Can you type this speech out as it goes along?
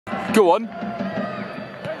Go on.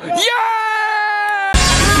 Yeah!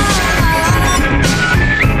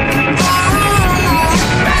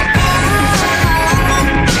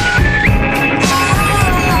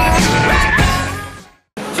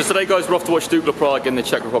 So today, guys, we're off to watch Dukla Prague in the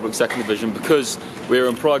Czech Republic Second Division because we're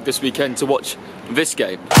in Prague this weekend to watch this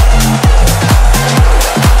game.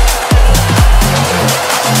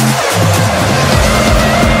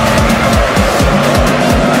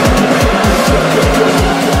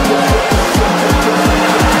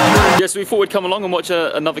 Yes, we thought we'd come along and watch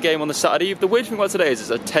another game on the Saturday. The weird thing about today is it's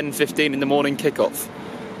a 10:15 in the morning kickoff.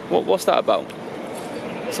 What's that about?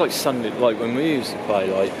 It's like Sunday, like when we used to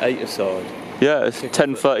play, like 8 aside. Yeah, it's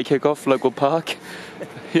 10:30 kickoff, local park.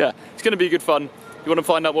 Yeah, it's going to be good fun. You want to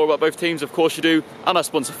find out more about both teams? Of course you do. And our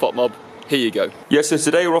sponsor, FOTMob. Here you go. Yes, so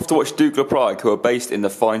today we're off to watch Dukla Prague, who are based in the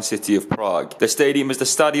fine city of Prague. Their stadium is the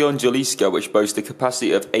Stadion Joliska, which boasts a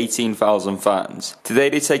capacity of 18,000 fans. Today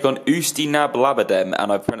they take on Ústí nad Labem,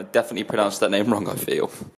 and I've definitely pronounced that name wrong, I feel.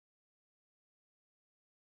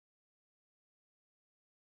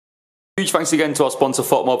 Huge thanks again to our sponsor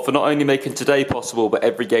FOTMob for not only making today possible, but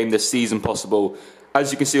every game this season possible. As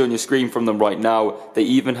you can see on your screen from them right now, they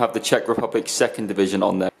even have the Czech Republic Second Division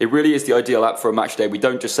on there. It really is the ideal app for a match day. We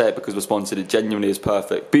don't just say it because we're sponsored, it genuinely is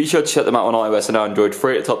perfect. Be sure to check them out on iOS and Android,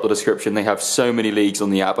 free at the top of the description. They have so many leagues on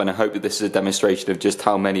the app, and I hope that this is a demonstration of just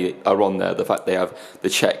how many are on there, the fact they have the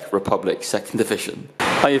Czech Republic Second Division.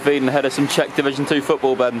 How are you feeling ahead of some Czech Division 2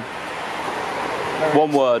 football, Ben?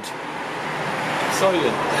 One word.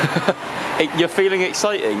 Excited. You're feeling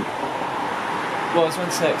exciting? Well, I was going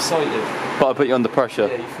to say excited. But I put you under pressure.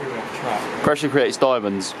 Yeah, you threw me off track. Pressure creates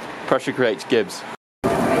diamonds. Pressure creates Gibbs.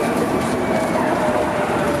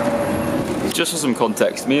 Just for some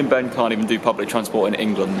context, me and Ben can't even do public transport in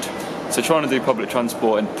England. So trying to do public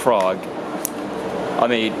transport in Prague, I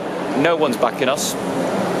mean, no one's backing us.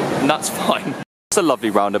 And that's fine. It's a lovely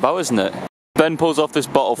roundabout, isn't it? Ben pulls off this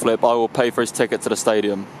bottle flip, I will pay for his ticket to the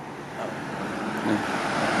stadium.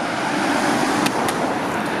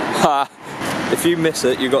 Ha! If you miss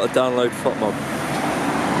it, you've got to download FOTMob.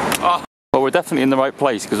 Oh. Well, we're definitely in the right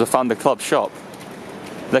place because we found the club shop.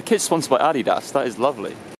 Their kit's sponsored by Adidas, that is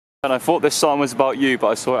lovely. And I thought this song was about you, but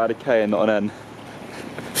I saw it had a K and not an N.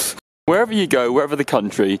 Wherever you go, wherever the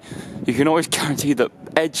country, you can always guarantee that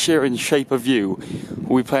Ed Sheeran's Shape of You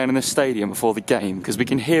will be playing in the stadium before the game because we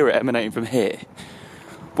can hear it emanating from here.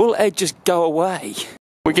 Will Ed just go away?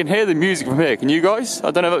 We can hear the music from here, can you guys?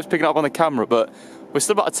 I don't know if it's picking up on the camera, but we're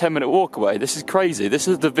still about a 10-minute walk away. This is crazy. This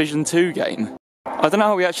is a Division 2 game. I don't know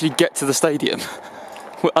how we actually get to the stadium.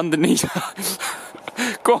 We're underneath.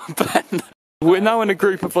 Go on, Ben. We're now in a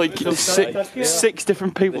group of like six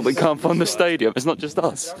different people that can't find the stadium. It's not just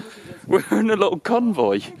us. We're in a little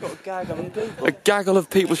convoy. A gaggle of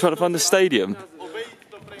people trying to find the stadium.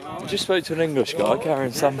 I just spoke to an English guy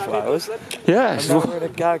carrying sunflowers. Yeah. And now we're in a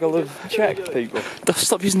gaggle of Czech people.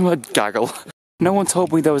 Stop using the word gaggle. No one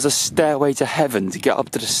told me there was a stairway to heaven to get up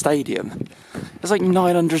to the stadium. There's like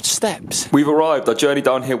 900 steps. We've arrived. Our journey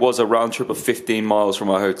down here was a round trip of 15 miles from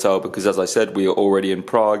our hotel because, as I said, we are already in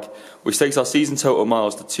Prague, which takes our season total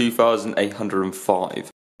miles to 2,805.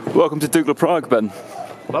 Welcome to Dukla Prague, Ben.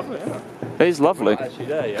 Lovely, yeah. It is lovely. Not actually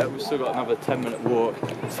there yet. We've still got another 10-minute walk,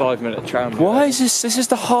 5-minute tram. Why is this? This is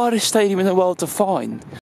the hardest stadium in the world to find.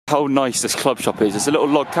 How nice this club shop is. It's a little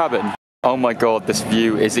log cabin. Oh my god, this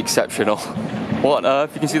view is exceptional. What on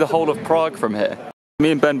earth? You can see the whole of Prague from here. Me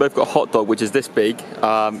and Ben both got a hot dog, which is this big.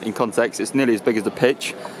 In context, it's nearly as big as the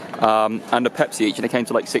pitch. And a Pepsi each, and it came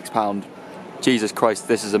to like £6. Jesus Christ,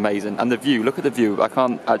 this is amazing. And the view, look at the view. I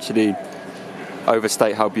can't actually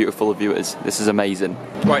overstate how beautiful the view is. This is amazing.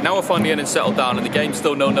 Right, now we're finally in and settled down, and the game's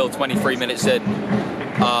still 0-0, 23 minutes in.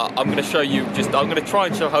 I'm going to show you, I'm going to try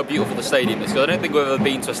and show how beautiful the stadium is, because I don't think we've ever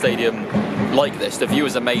been to a stadium like this. The view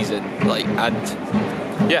is amazing,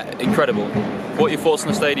 and yeah, incredible. What are your thoughts on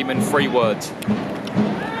the stadium in 3 words?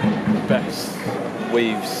 Best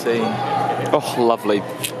we've seen. Oh, lovely.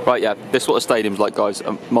 Right, yeah, this is what the stadium's like, guys.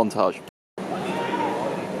 Montage.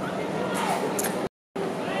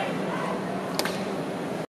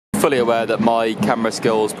 Fully aware that my camera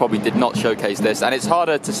skills probably did not showcase this, and it's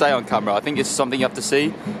harder to say on camera. I think it's something you have to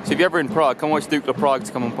see. So if you're ever in Prague, come watch Dukla Prague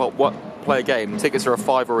to come and play a game. Tickets are a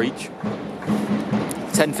 £5 each.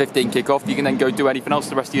 10:15 kickoff. You can then go do anything else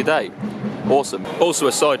the rest of your day. Awesome. Also,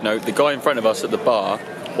 a side note: the guy in front of us at the bar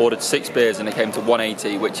ordered 6 beers and it came to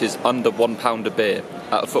 180, which is under £1 a beer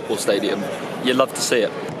at a football stadium. You love to see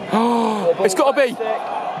it. Oh, it's got to be.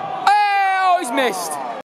 Oh, he's missed.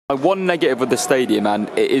 One negative with the stadium, and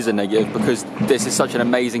it is a negative because this is such an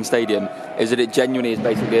amazing stadium, is that it genuinely is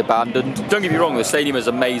basically abandoned. Don't get me wrong, the stadium is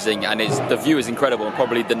amazing and the view is incredible and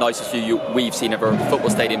probably the nicest view we've seen of a football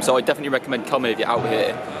stadium, so I definitely recommend coming if you're out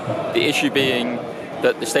here. The issue being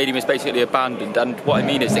that the stadium is basically abandoned, and what I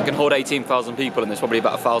mean is it can hold 18,000 people and there's probably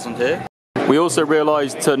about 1,000 here. We also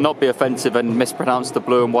realised to not be offensive and mispronounce the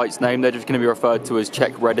blue and white's name, they're just going to be referred to as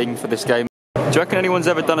Czech Reading for this game. Do you reckon anyone's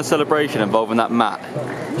ever done a celebration involving that mat?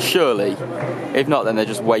 Surely. If not, then they're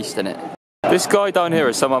just wasting it. This guy down here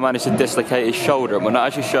has somehow managed to dislocate his shoulder and we're not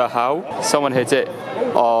actually sure how. Someone hit it.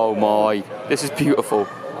 Oh my, this is beautiful.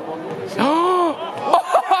 Oh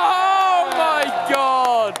my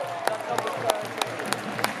god!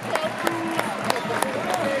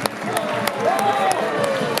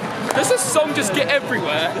 Does this song just get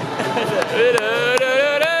everywhere?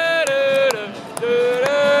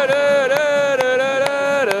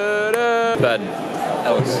 Ben,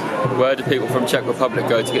 Ellis, where do people from Czech Republic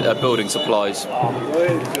go to get their building supplies?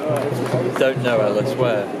 Don't know, Ellis,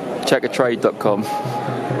 where? Checkatrade.com.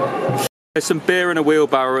 There's some beer in a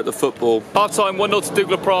wheelbarrow at the football. Half time, 1-0 to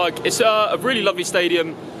Dukla Prague. It's a really lovely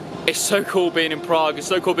stadium. It's so cool being in Prague, it's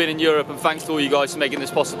so cool being in Europe, and thanks to all you guys for making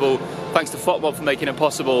this possible. Thanks to FOTMob for making it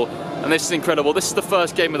possible. And this is incredible. This is the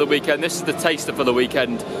first game of the weekend. This is the taster for the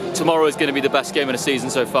weekend. Tomorrow is going to be the best game of the season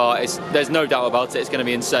so far. There's no doubt about it. It's going to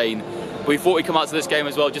be insane. We thought we'd come out to this game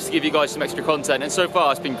as well just to give you guys some extra content, and so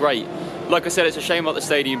far it's been great. Like I said, it's a shame about the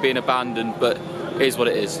stadium being abandoned, but it is what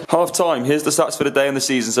it is. Half time, here's the stats for the day and the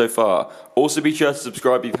season so far. Also be sure to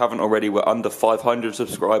subscribe if you haven't already. We're under 500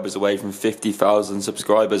 subscribers away from 50,000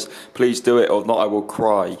 subscribers. Please do it, or not I will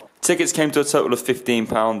cry. Tickets came to a total of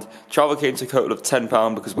 £15, travel came to a total of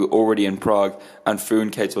 £10 because we're already in Prague, and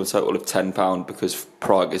food came to a total of £10 because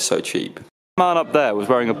Prague is so cheap. The man up there was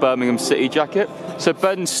wearing a Birmingham City jacket, so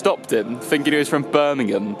Ben stopped him thinking he was from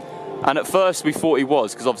Birmingham, and at first we thought he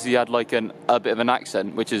was because obviously he had like a bit of an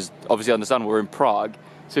accent, which is obviously understandable, we're in Prague,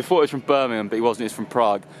 so we thought he was from Birmingham, but he wasn't, he was from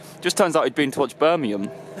Prague. Just turns out he'd been to watch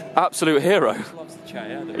Birmingham. Absolute hero. He loves the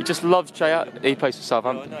Chayad. He just loves Chayad. He plays for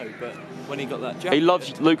Southampton. I know, but when he got that jacket, he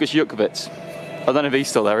loves Lucas Jukovic. I don't know if he's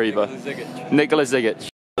still there either. Nikola Zigic.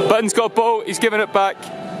 Ben's got a ball, he's giving it back.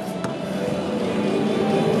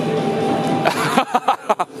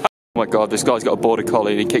 Oh my god, this guy's got a border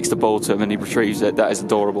collie and he kicks the ball to him and he retrieves it. That is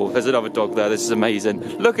adorable. There's another dog there, this is amazing.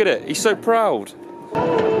 Look at it, he's so proud.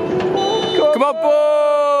 Come on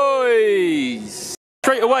boys!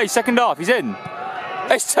 Straight away, second half, he's in.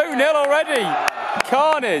 It's 2-0 already!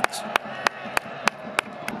 Carnage!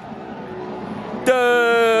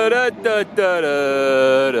 Da, da, da, da,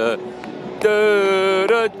 da, da,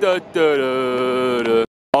 da, da, da, da.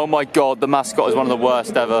 Oh my god, the mascot is one of the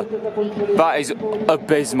worst ever. That is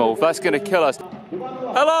abysmal. That's going to kill us.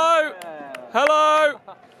 Hello! Hello!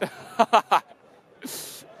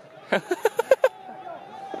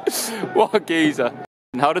 What a geezer.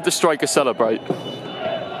 And how did the striker celebrate?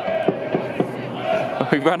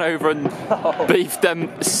 He ran over and beefed them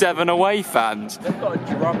 7 away fans. they've got a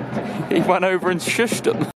drum. He went over and shushed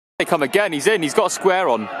them. They come again, he's in, he's got a square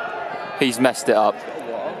on. He's messed it up.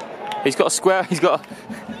 He's got a square, he's got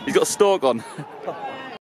a stalk on.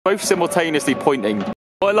 Both simultaneously pointing.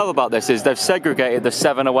 What I love about this is they've segregated the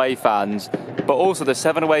 7 away fans, but also the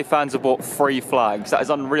 7 away fans have bought 3 flags. That is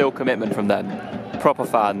unreal commitment from them. Proper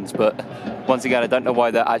fans, but once again, I don't know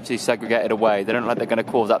why they're actually segregated away. They don't look like they're going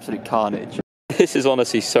to cause absolute carnage. This is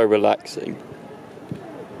honestly so relaxing.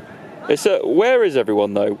 Where is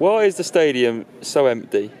everyone though? Why is the stadium so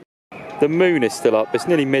empty? The moon is still up, it's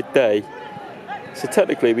nearly midday. So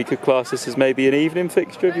technically we could class this as maybe an evening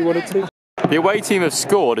fixture if you wanted to. The away team have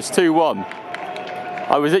scored, it's 2-1.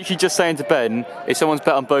 I was literally just saying to Ben, if someone's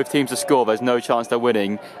bet on both teams to score, there's no chance they're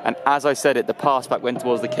winning. And as I said it, the pass back went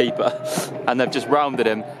towards the keeper and they've just rounded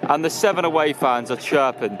him. And the 7 away fans are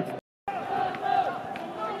chirping.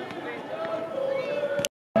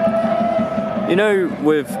 You know,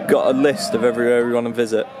 we've got a list of everywhere we want to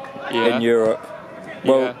visit in Europe.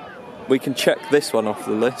 Well, we can check this one off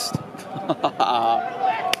the list.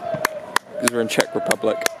 Because we're in Czech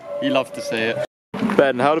Republic. You love to see it.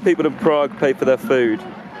 Ben, how do people in Prague pay for their food?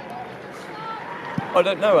 I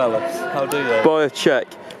don't know, Alex. How do they? Buy a check.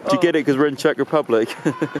 Do you get it because we're in Czech Republic?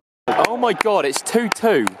 Oh my god, it's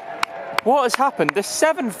 2-2. What has happened? There's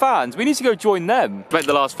 7 fans. We need to go join them. Spent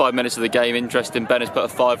the last 5 minutes of the game interesting. Ben has put a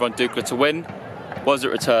 5 on Dukla to win. What does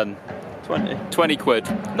it return? 20. 20 quid.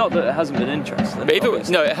 Not that it hasn't been interesting. But if it,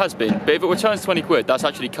 no, it has been. But if it returns 20 quid, that's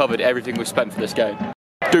actually covered everything we've spent for this game.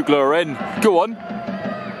 Dukla are in. Go on.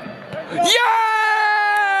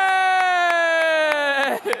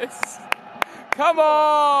 Yes! Come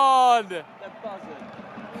on! They're buzzing.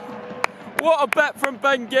 What a bet from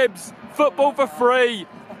Ben Gibbs. Football for free.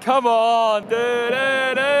 Come on.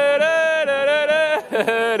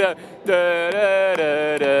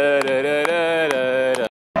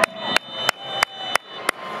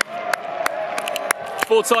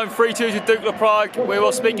 Full-time 3-2 to Dukla Prague. We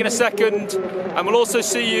will speak in a second, and we'll also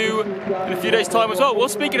see you in a few days' time as well. We'll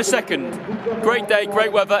speak in a second. Great day,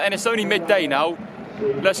 great weather, and it's only midday now.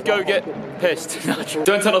 Let's go get pissed.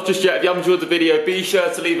 Don't turn off just yet. If you haven't enjoyed the video, be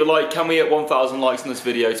sure to leave a like. Can we hit 1,000 likes on this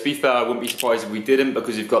video? To be fair, I wouldn't be surprised if we didn't,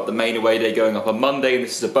 because we've got the main away day going up on Monday, and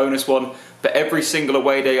this is a bonus one. But every single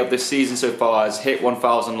away day of this season so far has hit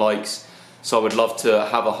 1,000 likes. So I would love to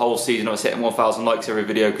have a whole season of us hitting 1,000 likes every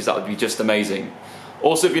video, because that would be just amazing.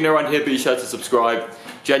 Also, if you're new around here, be sure to subscribe.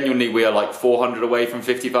 Genuinely, we are like 400 away from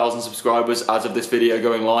 50,000 subscribers as of this video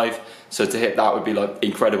going live. So to hit that would be like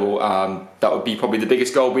incredible. That would be probably the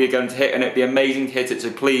biggest goal we are going to hit, and it'd be amazing to hit it.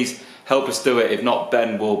 So please help us do it. If not,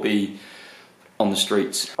 Ben will be on the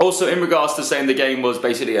streets. Also, in regards to saying the game was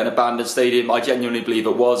basically an abandoned stadium, I genuinely believe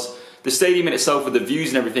it was. The stadium in itself, with the views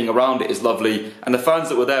and everything around it, is lovely, and the fans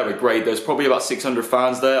that were there were great. There's probably about 600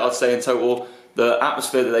 fans there, I'd say, in total. The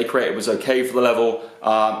atmosphere that they created was okay for the level,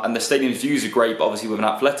 and the stadium's views are great, but obviously with an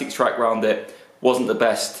athletics track around it, wasn't the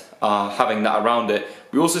best having that around it.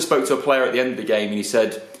 We also spoke to a player at the end of the game, and he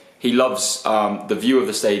said he loves the view of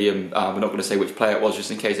the stadium. We're not going to say which player it was, just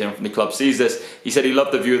in case anyone from the club sees this. He said he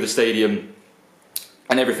loved the view of the stadium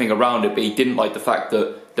and everything around it, but he didn't like the fact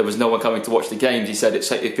that there was no one coming to watch the games. He said it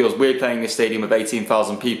feels weird playing in this stadium of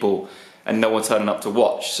 18,000 people and no one turning up to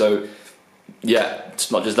watch. So yeah,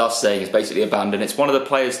 it's not just us saying it's basically abandoned, it's one of the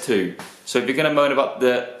players too. So if you're going to moan about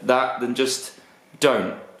that, then just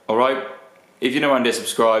don't, alright? If you're new around here,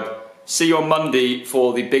 subscribe. See you on Monday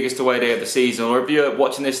for the biggest away day of the season, or if you're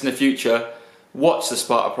watching this in the future, watch the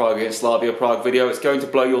Sparta Prague against Slavia Prague video. It's going to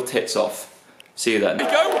blow your tits off. See you then. There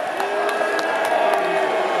you go.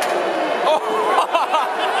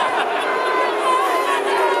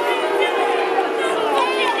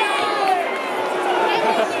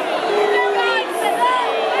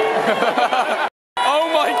 Ha ha ha!